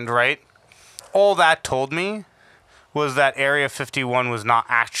confirmed, right? All that told me was that Area 51 was not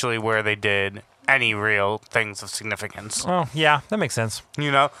actually where they did any real things of significance. Oh, yeah, that makes sense.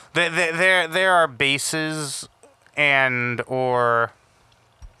 There are bases and or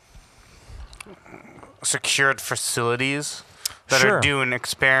secured facilities that are doing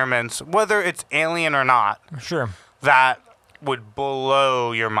experiments, whether it's alien or not. Sure. That would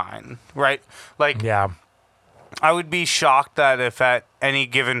blow your mind, right? Like, yeah. I would be shocked that if at any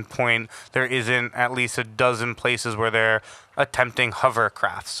given point there isn't at least a dozen places where they're attempting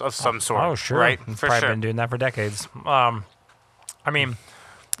hovercrafts of some sort. Oh, sure. Right? We've For probably sure. been doing that for decades.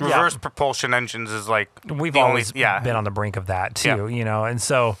 Reverse propulsion engines is like we've the always only, been on the brink of that too, and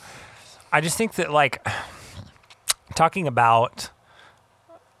so I just think that like talking about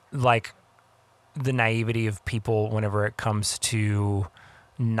like the naivety of people whenever it comes to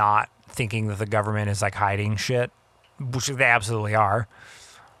not thinking that the government is like hiding shit, which they absolutely are.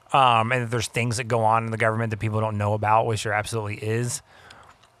 and there's things that go on in the government that people don't know about, which there absolutely is.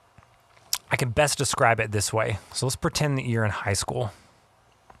 I can best describe it this way. So let's pretend that you're in high school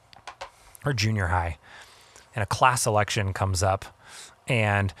or junior high, and a class election comes up,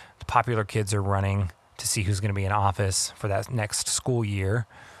 and the popular kids are running to see who's going to be in office for that next school year.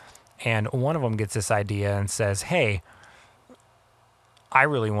 And one of them gets this idea and says, hey, I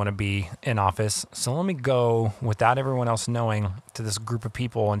really want to be in office, so let me go without everyone else knowing to this group of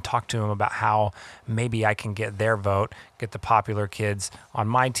people and talk to them about how maybe I can get their vote, get the popular kids on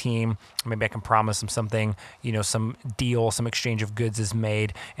my team. Maybe I can promise them something, some deal, some exchange of goods is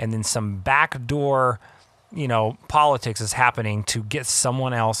made, and then some backdoor, politics is happening to get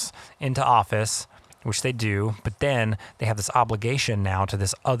someone else into office, which they do, but then they have this obligation now to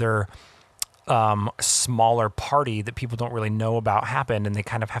this other smaller party that people don't really know about happened, and they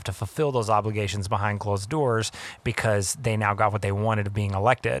kind of have to fulfill those obligations behind closed doors because they now got what they wanted of being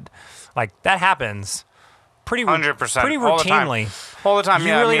elected. Like, that happens pretty 100%, pretty routinely. All the time.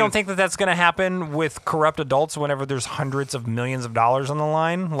 You really don't think that that's going to happen with corrupt adults whenever there's hundreds of millions of dollars on the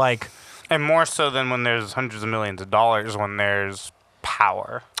line? Like, and more so than when there's hundreds of millions of dollars, when there's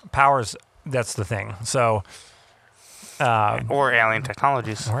power. That's the thing. So... or alien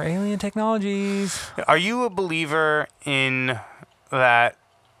technologies. Are you a believer in that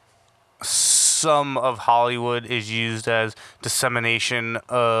some of Hollywood is used as dissemination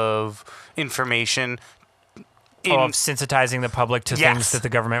of information? Of sensitizing the public to things that the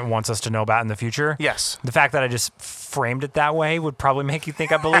government wants us to know about in the future? Yes. The fact that I just framed it that way would probably make you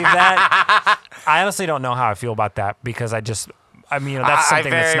think I believe that. I honestly don't know how I feel about that because that's something that's not... I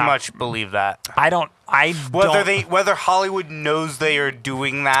very much believe that. Whether Hollywood knows they are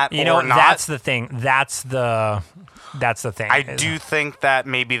doing that or not. That's the thing. That's the thing. I do think that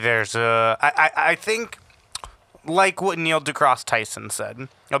maybe there's I think, like what Neil deGrasse Tyson said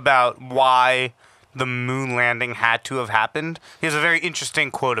about why the moon landing had to have happened. He has a very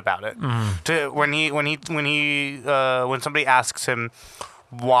interesting quote about it. When somebody asks him,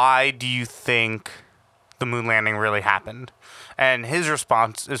 why do you think the moon landing really happened? And his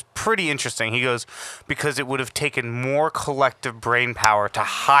response is pretty interesting. He goes, because it would have taken more collective brain power to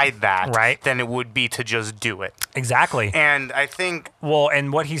hide that than it would be to just do it. Exactly. And I think... Well,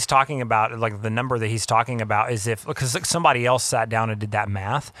 and what he's talking about, like the number that he's talking about is because somebody else sat down and did that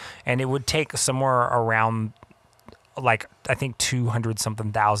math, and it would take somewhere around, like, I think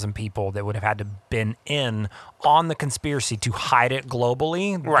 200-something thousand people that would have had to been in on the conspiracy to hide it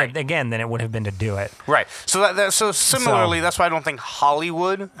globally. Right. Again, than it would have been to do it. Right. So similarly, that's why I don't think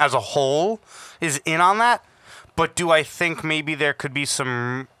Hollywood as a whole is in on that. But do I think maybe there could be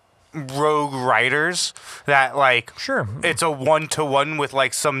some rogue writers that, like, sure, it's a 1-to-1 with,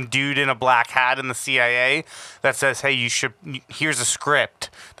 like, some dude in a black hat in the CIA that says, hey, here's a script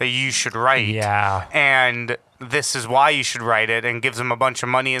that you should write. Yeah. And this is why you should write it, and gives them a bunch of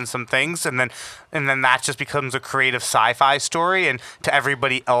money and some things, and then that just becomes a creative sci-fi story, and to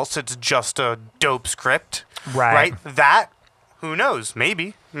everybody else it's just a dope script. Right? That, who knows?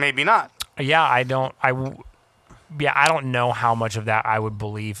 Maybe not. Yeah, I don't know how much of that I would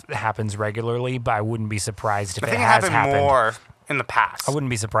believe happens regularly, but I wouldn't be surprised if it has happened more in the past. I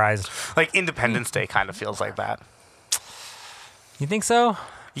wouldn't be surprised. Like Independence Day kind of feels like that. You think so?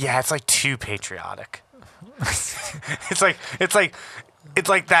 Yeah, it's like too patriotic. It's like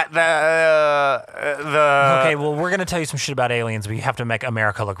that Okay, well, we're gonna tell you some shit about aliens, but you have to make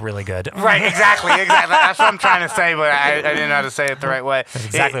America look really good. Right, exactly. That's what I'm trying to say, but I didn't know how to say it the right way. That's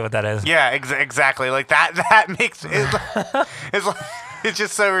exactly what that is. Yeah, exactly. Like that makes it. It's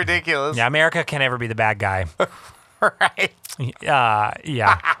just so ridiculous. Yeah, America can't ever be the bad guy. Right.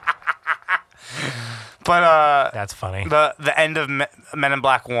 Yeah. But that's funny. The end of Men in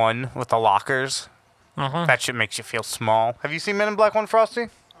Black 1 with the lockers. That shit makes you feel small. Have you seen Men in Black 1, Frosty?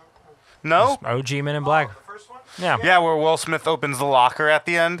 No? OG Men in Black. The first one? Yeah, where Will Smith opens the locker at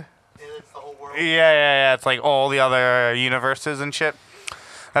the end. And it's the whole world. Yeah. It's like all the other universes and shit.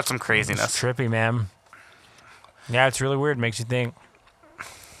 That's some craziness. It's trippy, man. Yeah, it's really weird. Makes you think.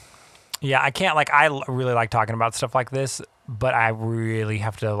 Yeah, I can't, I really like talking about stuff like this, but I really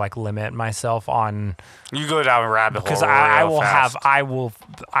have to, limit myself on... You go down a rabbit hole because I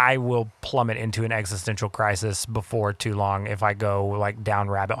will plummet into an existential crisis before too long if I go, down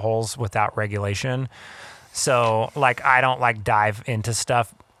rabbit holes without regulation. So, I don't, dive into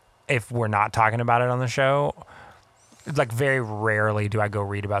stuff if we're not talking about it on the show. Very rarely do I go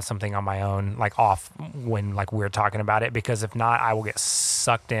read about something on my own, off when, we're talking about it, because if not, I will get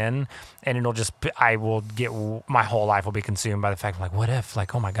sucked in, and my whole life will be consumed by the fact of, what if,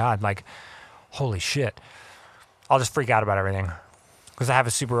 oh my God, holy shit. I'll just freak out about everything. because I have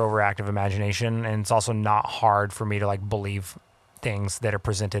a super overactive imagination, and it's also not hard for me to like believe things that are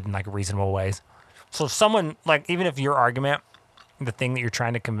presented in like reasonable ways. So someone like, even if your argument, the thing that you're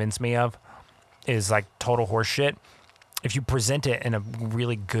trying to convince me of, is like total horseshit, if you present it in a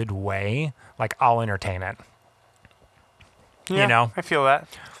really good way, like I'll entertain it. Yeah, You know, I feel that.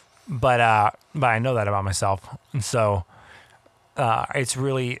 but I know that about myself, and so it's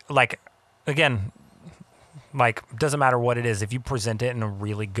really like, again, like doesn't matter what it is. If you present it in a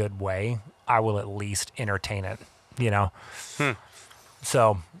really good way, I will at least entertain it. You know,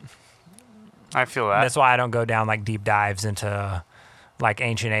 so I feel that. that's why I don't go down like deep dives into like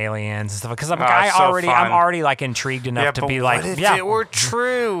ancient aliens and stuff, because I'm Oh, like, it's so I'm fun. already like intrigued enough Yeah, to but be what like, if yeah, it were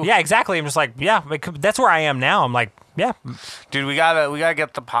true? yeah, exactly. I'm just like, yeah, that's where I am now. I'm like, yeah, Dude, we gotta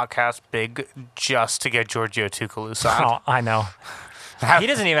get the podcast big just to get Giorgio Tsoukalos on. oh, I know. He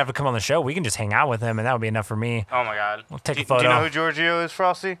doesn't even have to come on the show. We can just hang out with him, and that would be enough for me. Oh my god. take a Do you photo. know who Giorgio is,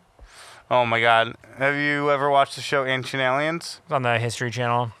 Frosty? Oh my god. Have you ever watched the show Ancient Aliens? On the History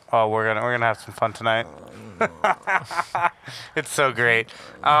Channel. Oh, we're gonna have some fun tonight. It's so great.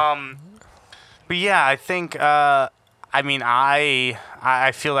 But yeah, I think I mean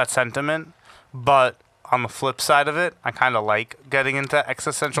I feel that sentiment, but on the flip side of it, I kind of like getting into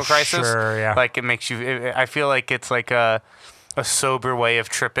existential crisis. Sure, yeah. Like it makes you. I feel like it's like a sober way of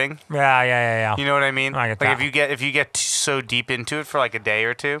tripping. Yeah. You know what I mean? I get like that. if you get so deep into it for like a day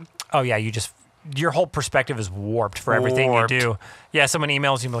or two. Oh yeah, your whole perspective is warped for everything Warped. you do. Yeah, someone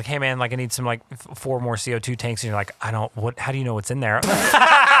emails you like, "Hey man, like I need some like 4 more CO2 tanks," and you're like, "I don't. What? How do you know what's in there?"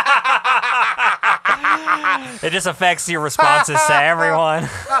 It just affects your responses to everyone.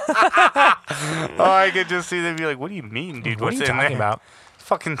 Oh, I could just see them be like, "What do you mean, dude? What are What's you in talking there? about?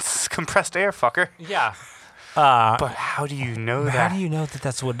 Fucking compressed air, fucker." Yeah. But how do you know How that? do you know that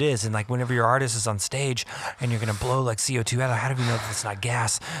that's what it is? And like whenever your artist is on stage and you're gonna blow like CO2 out, how do we know that it's not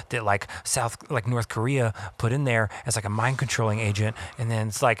gas that like North Korea put in there as like a mind controlling agent? And then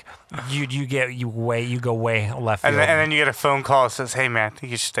it's like you go way left field. And then you get a phone call that says, "Hey man, I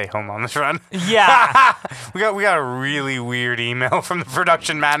think you should stay home on this run." Yeah. we got a really weird email from the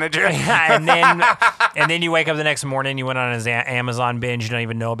production manager. Yeah, and then you wake up the next morning, you went on his Amazon binge you don't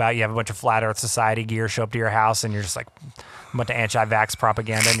even know about. You have a bunch of Flat Earth Society gear show up to your house, and you're just like a bunch of anti-vax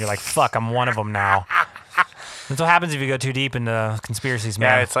propaganda, and you're like, fuck, I'm one of them now. That's what happens if you go too deep into conspiracies,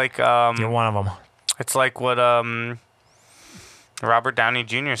 man. Yeah, it's like You're one of them. it's like what Robert Downey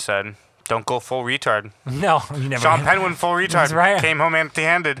Jr. said. Don't go full retard. No, you never. Sean Penn went full retard. That's right. Came home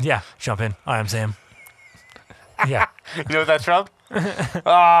empty-handed. Yeah, jump in. I am Sam. Yeah. You know what that's from?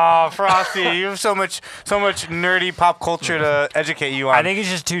 Oh, Frosty, you have so much nerdy pop culture to educate you on. I think he's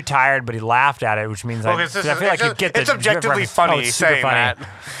just too tired, but he laughed at it, which means I feel like you get the it's objectively reference. funny Oh, it's super saying funny. that.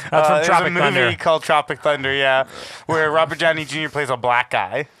 That's from There's Tropic a movie Thunder. called Tropic Thunder, yeah, where Robert Downey Jr. plays a black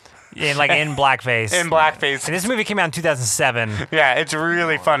guy In blackface. in blackface. And this movie came out in 2007. Yeah, it's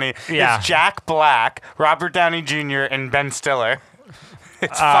really funny. Yeah. It's Jack Black, Robert Downey Jr., and Ben Stiller.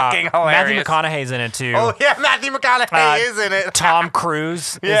 It's fucking hilarious. Matthew McConaughey's in it too. Oh yeah, Matthew McConaughey is in it. Tom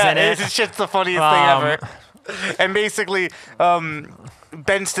Cruise Yeah, is in it. it's just the funniest thing ever. And basically,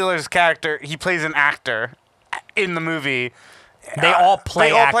 Ben Stiller's character, he plays an actor in the movie. They all play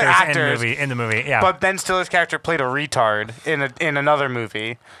they all play actors actors. in the movie. Yeah, But Ben Stiller's character played a retard in another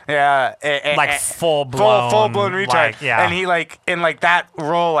movie. Yeah, like full blown retard. like, yeah. And he like in like that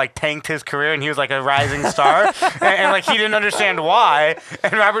role like tanked his career, and he was like a rising star, and like he didn't understand why.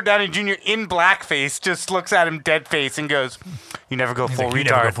 And Robert Downey Jr. in blackface just looks at him dead face and goes, "You never go full Like, retard." you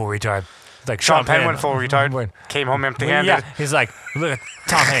never go full retard. Like Sean Penn went full retard. Went- Came home empty-handed. Yeah, he's like, look at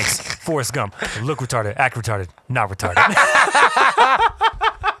Tom Hanks, Forrest Gump, look retarded, act retarded, not retarded.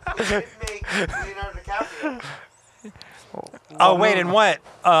 Didn't make Leonardo DiCaprio. Oh wait, and what?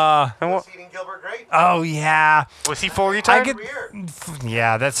 Was eating Gilbert Grape. Oh yeah, Was he full retard? Weird.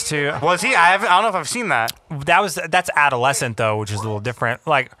 yeah, that's too. Was he? I don't know if I've seen that. That's adolescent though, which is a little different.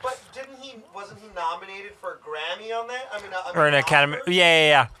 Like But wasn't he nominated for a Grammy on that? I mean, or an Academy. Oscar?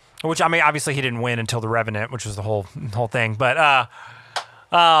 Yeah. Which I mean, obviously he didn't win until The Revenant, which was the whole thing. But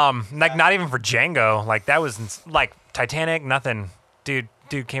like not even for Django. Like that was like Titanic. Nothing. Dude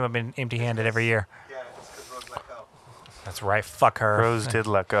came up in empty-handed every year. Yeah, it's because Rose let go. That's right. Fuck her. Rose did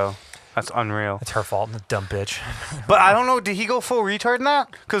let go. That's unreal. It's her fault. The dumb bitch. But I don't know. Did he go full retard in that?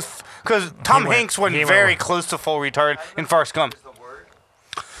 Because Tom went- Hanks went he went- very close to full retard in Forrest Gump. Is the word?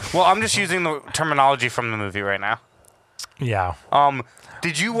 Well, I'm just using the terminology from the movie right now. Yeah.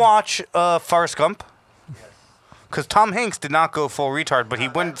 Did you watch Forrest Gump? Because Tom Hanks did not go full retard, but he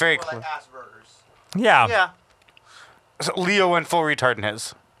went very More close. like Asperger's. Yeah. Yeah. So Leo went full retard in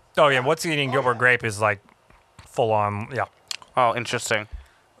his. Oh yeah. What's eating Gilbert Grape is like full on. Yeah. Oh, interesting.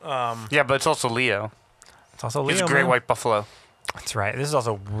 Yeah, but it's also Leo. It's also Leo. It's a great man. white buffalo. That's right. This is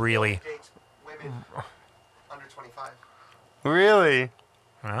also really. Dates women under 25. Really?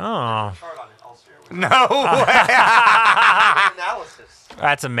 Oh, Chart on it. I'll share it with you. No way. Analysis.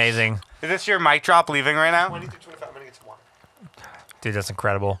 that's amazing, Is this your mic drop leaving right now? 20 through 25. I'm gonna get some water. dude. That's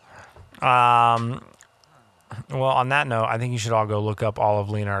incredible. Well, on that note, I think you should all go look up all of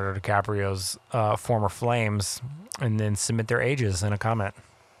Leonardo DiCaprio's former flames and then submit their ages in a comment.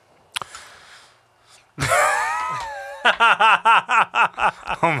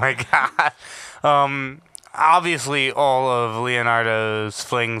 Oh my god. Obviously, all of Leonardo's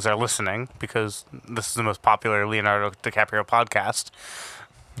flings are listening because this is the most popular Leonardo DiCaprio podcast.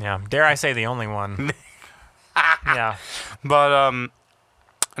 Yeah, dare I say the only one. Yeah. But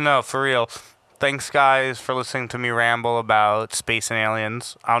no, for real. Thanks, guys, for listening to me ramble about space and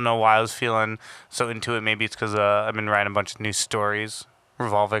aliens. I don't know why I was feeling so into it. Maybe it's because I've been writing a bunch of new stories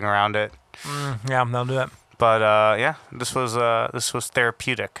revolving around it. Yeah, they'll do it. But yeah, this was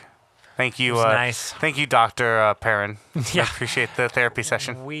therapeutic. Thank you. was nice. Thank you, Dr. Perrin. Yeah. I appreciate the therapy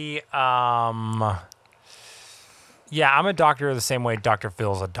session. We yeah, I'm a doctor the same way Dr.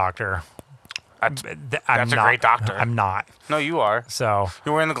 Phil's a doctor. That's, I'm that's a not- great doctor. I'm not. No, you are. So,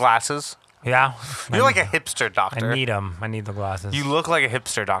 You're wearing the glasses. yeah. You're like a hipster I doctor. need them. I need the glasses. You look like a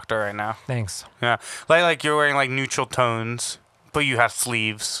hipster doctor right now. Thanks. Yeah, like you're wearing like neutral tones, but you have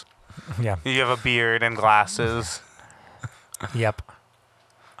sleeves. Yeah. You have a beard and glasses. Yep.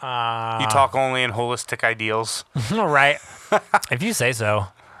 You talk only in holistic ideals. All right. If you say so.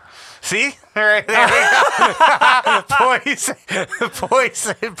 See? Right there we go. Point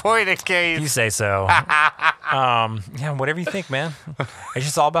in If case. you say so. Yeah, whatever you think, man. It's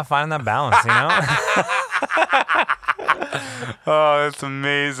just all about finding that balance, you know? Oh, that's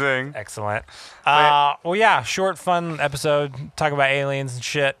amazing. Excellent. Well, yeah, short, fun episode. Talk about aliens and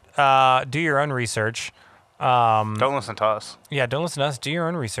shit. Do your own research. Don't listen to us. Yeah, don't listen to us. Do your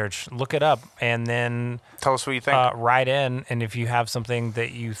own research. Look it up. And then Tell us what you think. write in. And if you have something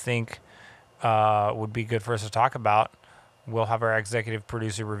that you think would be good for us to talk about, we'll have our executive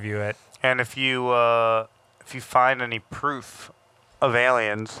producer review it. And if you find any proof of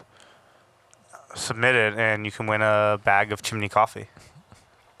aliens, submit it, and you can win a bag of chimney coffee.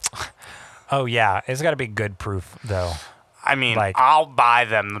 Oh, yeah. It's got to be good proof, though. I mean, Like- I'll buy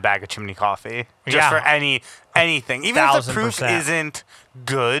them the bag of chimney coffee just Yeah. for anything. Even if the proof 1000%. isn't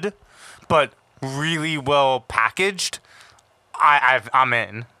good, but really well packaged, I'm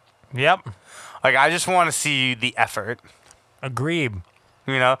in. Yep. Like, I just want to see the effort. Agreed.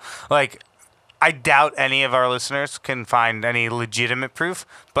 You know, like, I doubt any of our listeners can find any legitimate proof,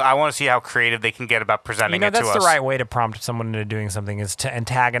 but I want to see how creative they can get about presenting You know, it to that's us. the right way to prompt someone into doing something is to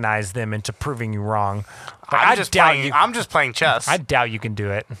antagonize them into proving you wrong. But I'm I just doubt playing. you. I'm just playing chess. I doubt you can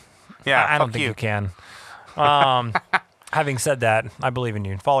do it. yeah, I don't fuck think you. you can. Having said that, I believe in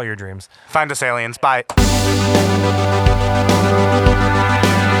you. Follow your dreams. Find us, aliens. Bye.